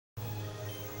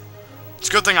It's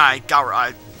a good thing I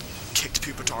kicked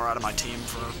Pupitar out of my team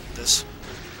for this.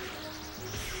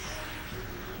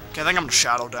 Okay, I think I'm gonna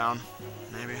Shadow down.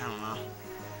 Maybe, I don't know.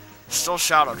 Still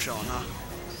Shadow chilling, huh?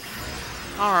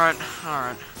 Alright,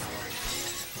 alright.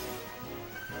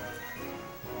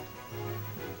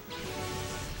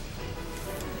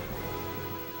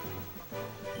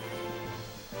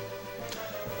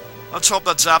 Let's hope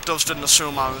that Zapdos didn't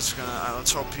assume I was gonna.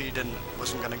 Let's hope he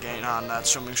wasn't gonna gain on that,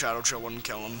 assuming Shadow Chill wouldn't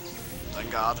kill him. Thank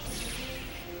God.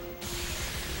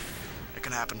 It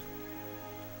can happen.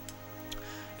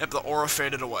 Yep, the aura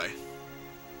faded away.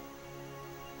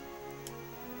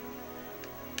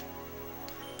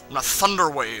 I'm gonna Thunder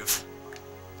Wave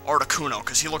Articuno,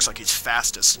 because he looks like he's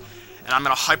fastest. And I'm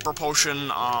gonna Hyper Potion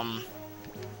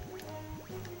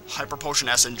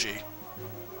SNG.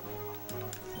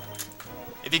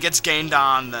 If he gets gained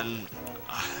on, then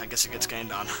I guess he gets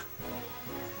gained on.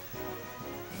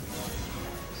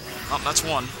 Oh, that's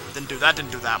one. Didn't do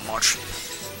that much.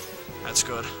 That's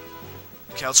good.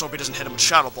 Okay, let's hope he doesn't hit him with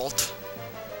Shadow Bolt.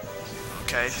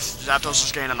 Okay, Zapdos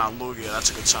is gaining on Lugia,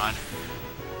 that's a good sign.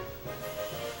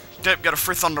 Yep, got a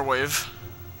free Thunder Wave.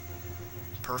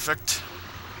 Perfect.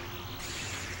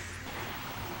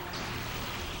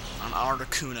 On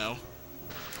Articuno.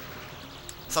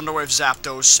 Thunder Wave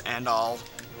Zapdos, and I'll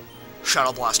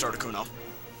Shadow Blast Articuno.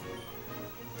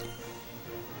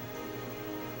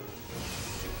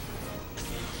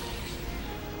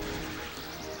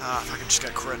 If I could just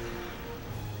get a crit.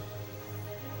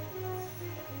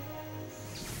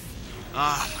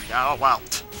 Oh my god, oh wow.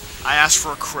 I asked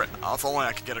for a crit. If only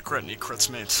I could get a crit and he crits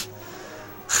me. It's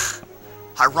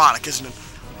ironic, isn't it?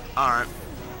 Alright.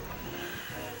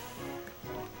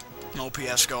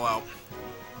 OPS go out.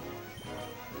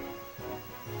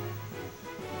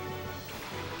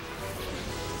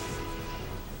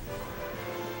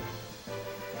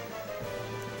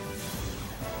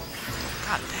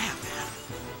 God damn, man.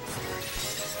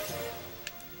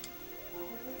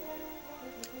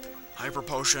 Hyper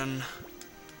Potion.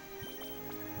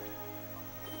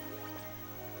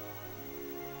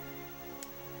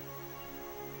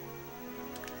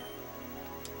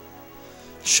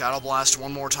 Shadow Blast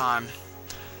one more time.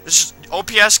 This is,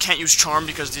 OPS can't use Charm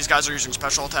because these guys are using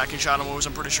special attacking Shadow moves,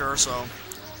 I'm pretty sure, so...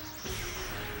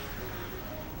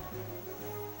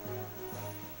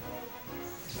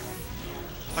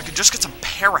 If I could just get some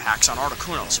Parahacks on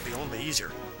Articuno, this would be a little bit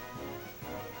easier.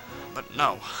 But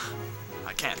no.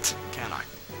 I can't. Can I?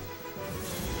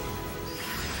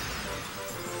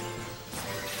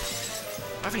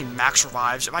 Do I have any max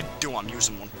revives? If I do, I'm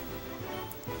using one.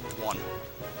 One.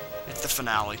 It's the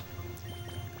finale.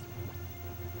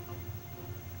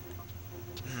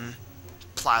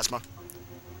 Plasma.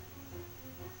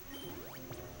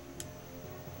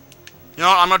 You know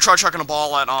what? I'm gonna try chucking a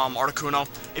ball at Articuno.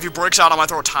 If he breaks out, I might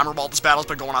throw a timer ball. This battle's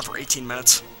been going on for 18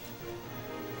 minutes.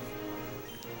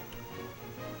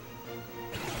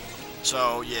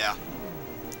 So yeah.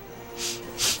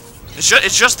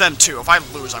 It's just them two. If I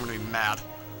lose, I'm gonna be mad.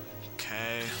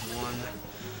 Okay, one.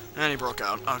 And he broke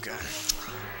out. Okay.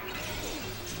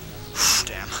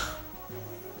 Damn.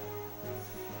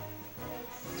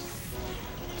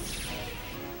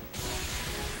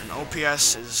 And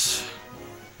OPS is...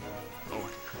 Oh.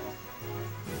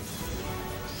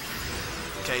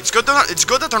 Okay, it's good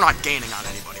that they're not gaining on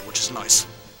anybody, which is nice.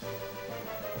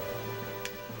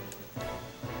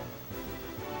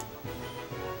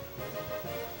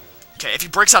 Okay, if he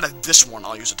breaks out of this one,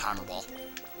 I'll use a timer ball.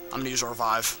 I'm gonna use a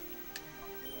revive.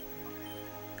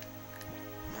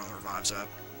 Where are the revives at?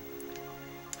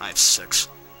 I have 6.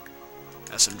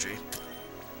 SMG.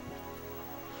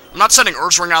 I'm not sending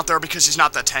Ursaring out there because he's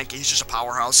not that tanky. He's just a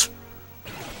powerhouse.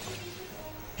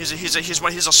 He's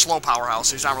a slow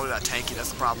powerhouse. He's not really that tanky. That's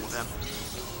the problem with him.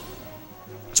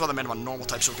 That's why they made him a normal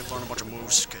type so he could learn a bunch of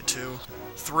moves. Okay, 2,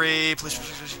 3. Please,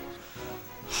 please, please.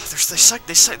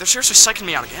 They're seriously psyching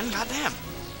me out again. Goddamn.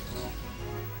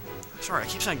 Sorry, I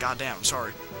keep saying goddamn. I'm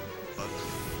sorry, but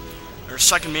they're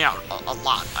psyching me out a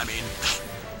lot. I mean,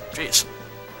 jeez.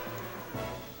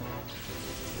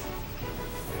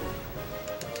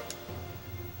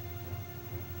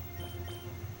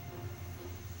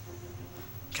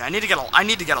 Okay, I need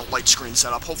to get a light screen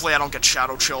set up. Hopefully I don't get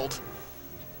shadow chilled.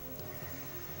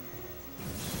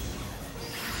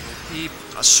 He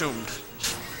assumed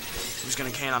he was gonna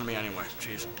cane on me anyway.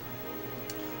 Jeez.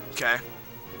 Okay.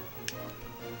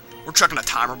 We're chucking a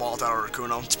timer ball at that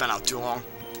Articuno. It's been out too long.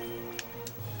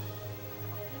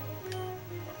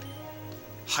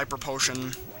 Hyper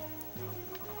Potion.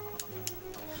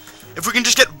 If we can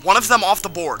just get one of them off the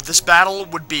board, this battle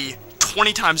would be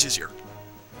 20 times easier.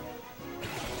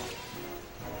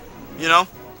 You know?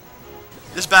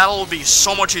 This battle would be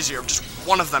so much easier if just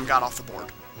one of them got off the board.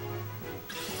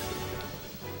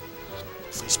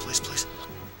 Please, please, please.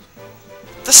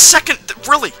 The second...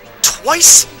 Really?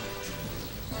 Twice?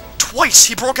 Twice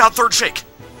he broke out third shake.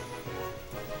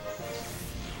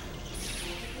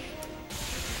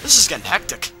 This is getting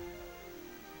hectic.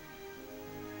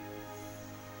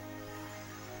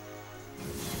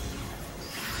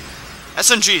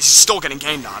 SNG is still getting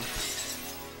gained on.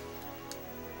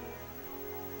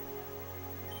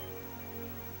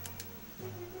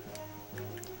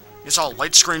 You saw a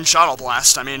light screen Shadow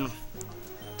Blast, I mean...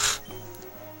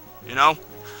 you know?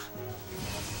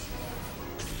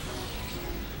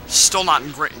 Still not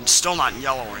in green, still not in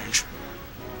yellow range.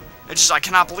 It's just, I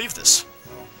cannot believe this.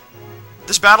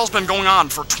 This battle's been going on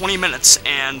for 20 minutes,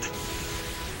 and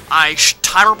I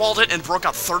timer balled it and broke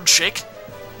out third shake.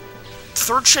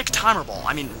 Third shake timer ball.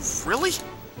 I mean, really?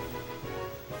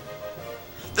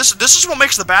 This is what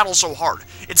makes the battle so hard.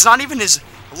 It's not even his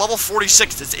level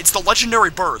 46. It's the legendary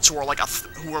birds who are like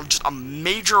who are just a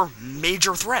major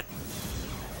threat.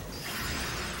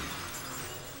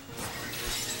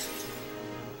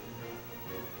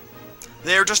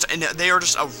 They are just they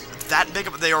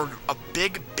are a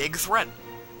big threat.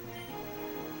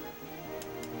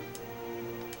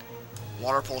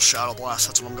 Water Pulse Shadow Blast,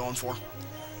 that's what I'm going for.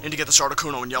 Need to get this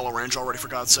Articuno in yellow range already, for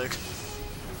God's sake.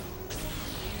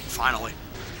 Finally.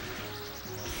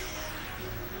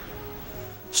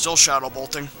 Still Shadow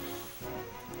Bolting.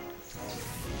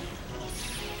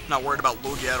 Not worried about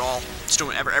Lugia at all. It's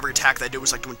doing every attack they do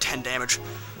is like doing 10 damage.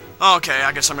 Okay,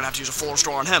 I guess I'm gonna have to use a full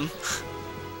restore on him.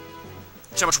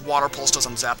 See how much Water Pulse does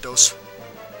on Zapdos.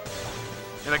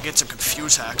 Maybe I can get some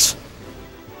Confuse hacks.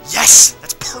 Yes!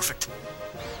 That's perfect!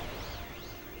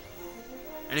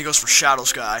 And he goes for Shadow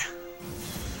Sky.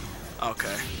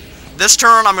 Okay. This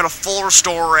turn, I'm gonna full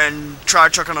restore and try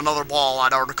chucking another ball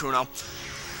at Articuno.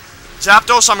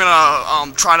 Zapdos, I'm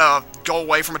gonna try to go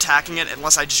away from attacking it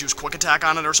unless I just use Quick Attack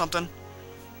on it or something.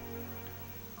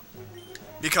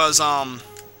 Because,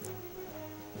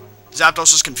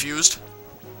 Zapdos is confused.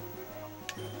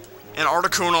 And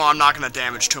Articuno, I'm not gonna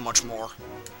damage too much more.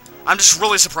 I'm just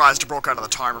really surprised it broke out of the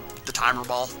timer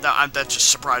ball. That just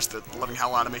surprised the living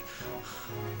hell out of me.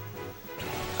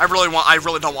 I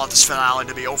really don't want this finale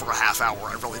to be over a half hour.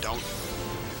 I really don't.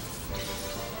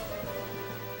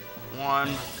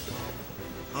 One.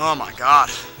 Oh my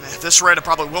god. At this rate, it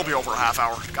probably will be over a half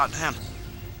hour. God damn.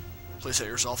 Please hit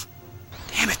yourself.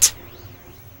 Damn it!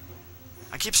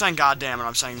 I keep saying god damn and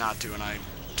I'm saying not to, and I'm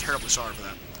terribly sorry for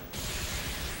that.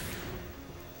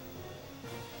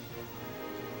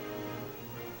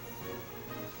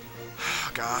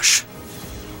 Gosh.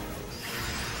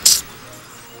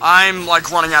 I'm,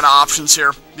 like, running out of options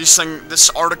here.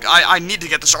 I need to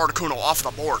get this Articuno off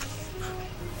the board.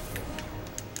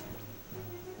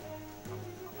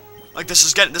 Like, this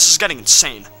is getting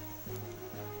insane.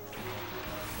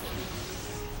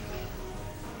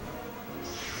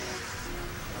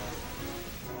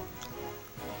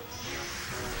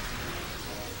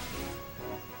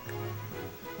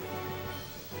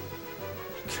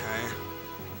 Okay.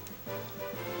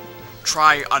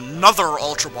 Try another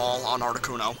Ultra Ball on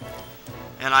Articuno.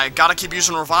 And I gotta keep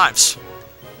using revives.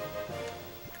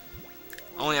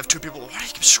 I only have 2 people. Why do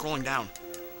you keep scrolling down?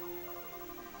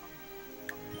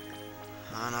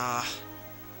 And,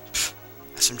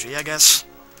 SMG, I guess.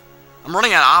 I'm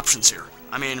running out of options here.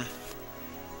 I mean,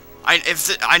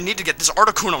 I need to get this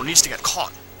Articuno needs to get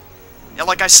caught. Yeah,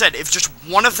 like I said, if just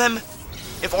one of them,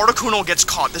 if Articuno gets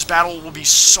caught, this battle will be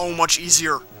so much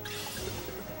easier.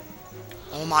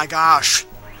 Oh my gosh.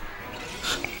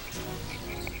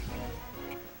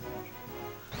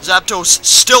 Zapdos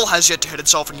still has yet to hit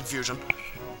itself in confusion.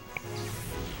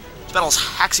 This battle's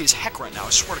haxy as heck right now,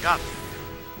 I swear to God.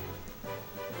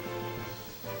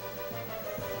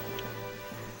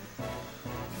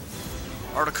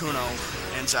 Articuno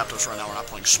and Zapdos right now are not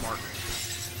playing smart.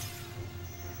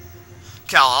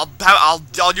 Okay,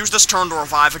 I'll use this turn to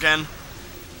revive again.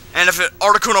 And if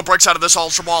Articuno breaks out of this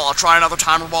Ultra Ball, I'll try another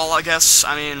Timer Ball, I guess.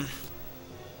 I mean,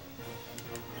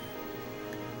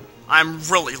 I'm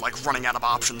really, like, running out of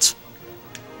options.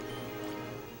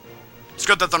 It's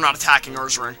good that they're not attacking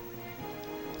Ursaring.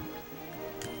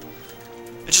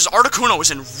 It's just Articuno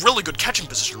is in really good catching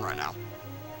position right now.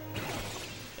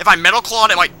 If I Metal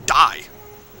Clawed, it might die.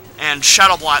 And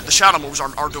the Shadow moves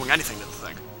aren't doing anything to the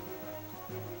thing.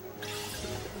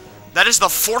 That is the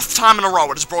 4th time in a row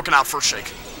it has broken out first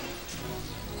shake.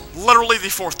 Literally the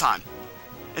 4th time.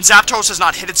 And Zapdos has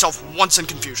not hit itself once in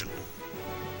confusion.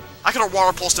 I could have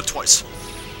Water Pulsed it twice.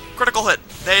 Critical hit.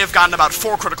 They have gotten about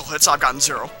 4 critical hits, I've gotten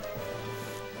 0.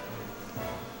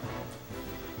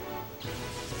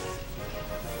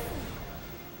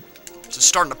 is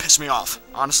starting to piss me off,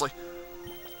 honestly.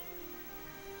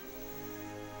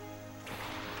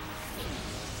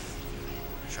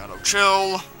 Shadow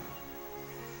Chill.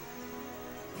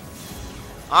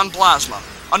 On Plasma.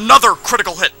 Another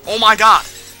critical hit. Oh my god.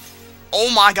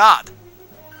 Oh my god.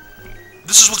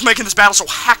 This is what's making this battle so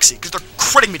haxy, because they're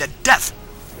critting me to death.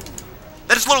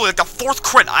 That is literally like the 4th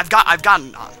crit I've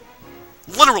gotten on.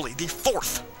 Literally, the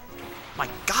 4th. My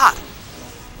god.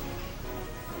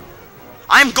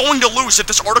 I am going to lose if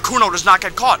this Articuno does not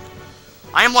get caught.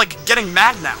 I am, like, getting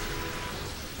mad now.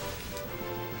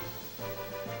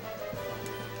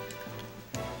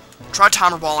 Try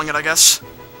timer balling it, I guess.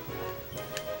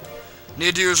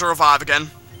 Need to use a revive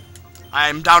again. I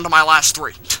am down to my last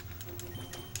 3.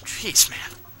 Jeez, man.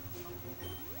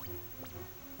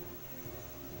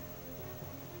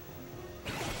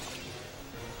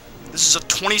 This is a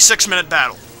 26-minute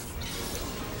battle.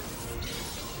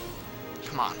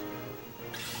 Come on.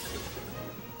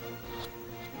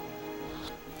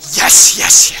 Yes,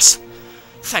 yes, yes.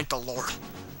 Thank the Lord.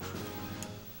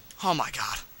 Oh my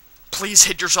god. Please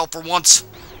hit yourself for once.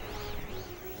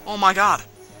 Oh my god.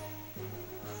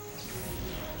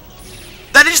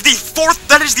 That is the 4th,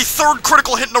 that is the 3rd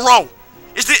critical hit in a row.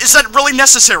 Is that really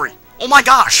necessary? Oh my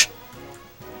gosh.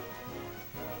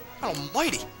 God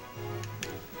almighty.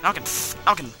 Now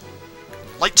I can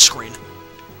light screen.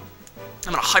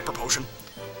 I'm gonna hyper potion.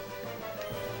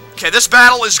 Okay, this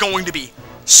battle is going to be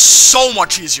so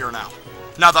much easier now.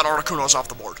 Now that Articuno's off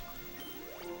the board.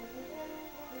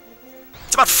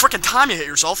 It's about frickin' time you hit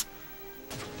yourself.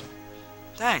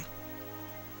 Dang.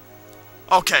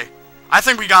 Okay. I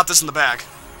think we got this in the bag.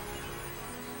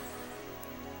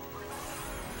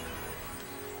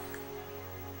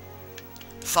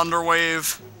 Thunder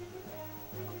Wave.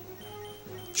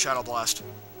 Shadow Blast.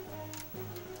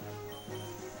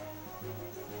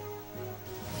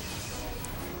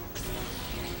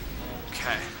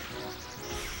 Okay.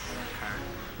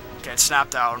 Okay, it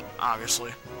snapped out,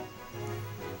 obviously.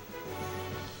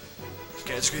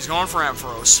 Okay, he's going for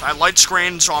Ampharos. I light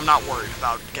screened, so I'm not worried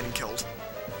about getting killed.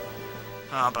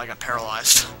 But I got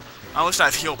paralyzed. At least I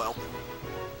have Heal Bell.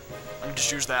 I can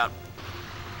just use that.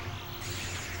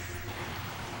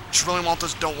 Just really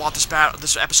don't want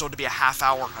this episode to be a half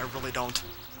hour. I really don't.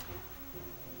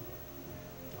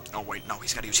 Oh wait, no,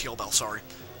 he's got to use Heal Bell. Sorry.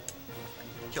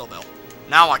 Heal Bell.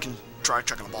 Now I can try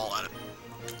chucking the ball at it.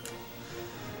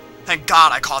 Thank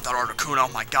God I caught that Articuno.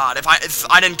 Oh my God, if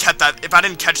I didn't catch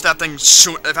that thing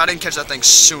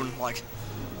soon, like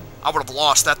I would have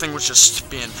lost. That thing was just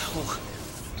being. Ooh.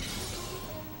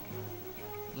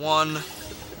 1,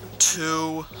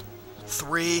 2,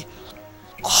 3.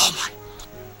 Oh my.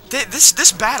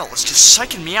 This battle is just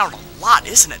psyching me out a lot,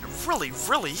 isn't it? It really,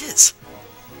 really is.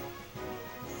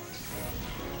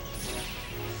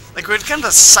 Like, when it comes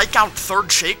to psych out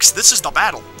 3rd shakes, this is the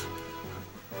battle.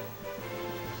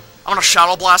 I'm gonna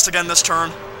Shadow Blast again this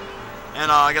turn.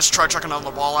 And, I guess try chucking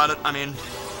another ball at it. I mean,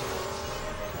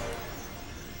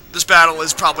 this battle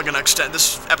is probably gonna extend,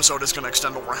 this episode is gonna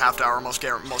extend over a half hour, most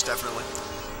definitely.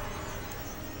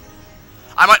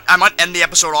 I might end the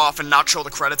episode off and not show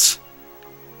the credits.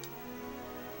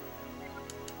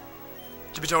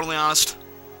 To be totally honest.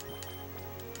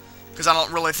 Because I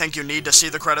don't really think you need to see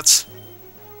the credits.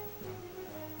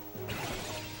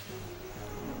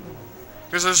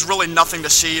 Because there's really nothing to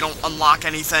see, you don't unlock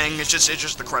anything, it's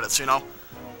just the credits, you know?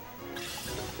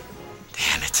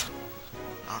 Damn it.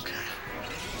 Okay.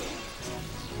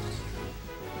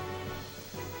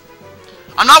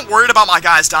 I'm not worried about my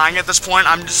guys dying at this point,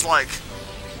 I'm just, like,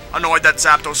 annoyed that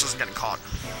Zapdos isn't getting caught.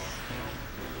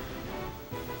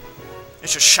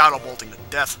 It's just Shadow Bolting to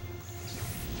death.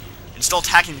 And still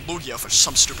attacking Lugia for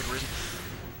some stupid reason.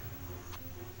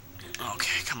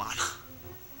 Okay, come on.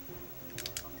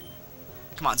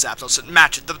 Come on, Zapdos,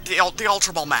 match it. The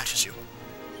Ultra Ball matches you.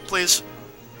 Please.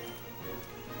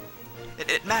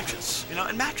 It matches, you know,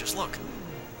 it matches, look.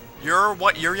 You're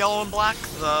yellow and black,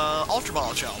 the Ultra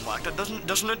Ball is yellow and black.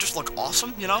 Doesn't it just look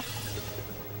awesome, you know?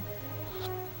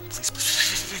 Please,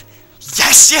 please.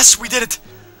 Yes, yes, we did it!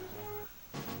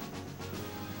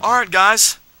 Alright,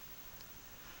 guys.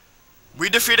 We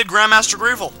defeated Grandmaster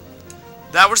Greevil.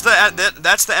 That's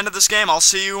the end of this game. I'll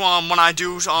see you when I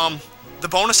do the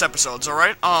bonus episodes,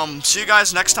 alright? See you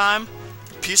guys next time.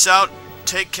 Peace out.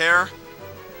 Take care.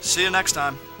 See you next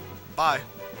time. Bye.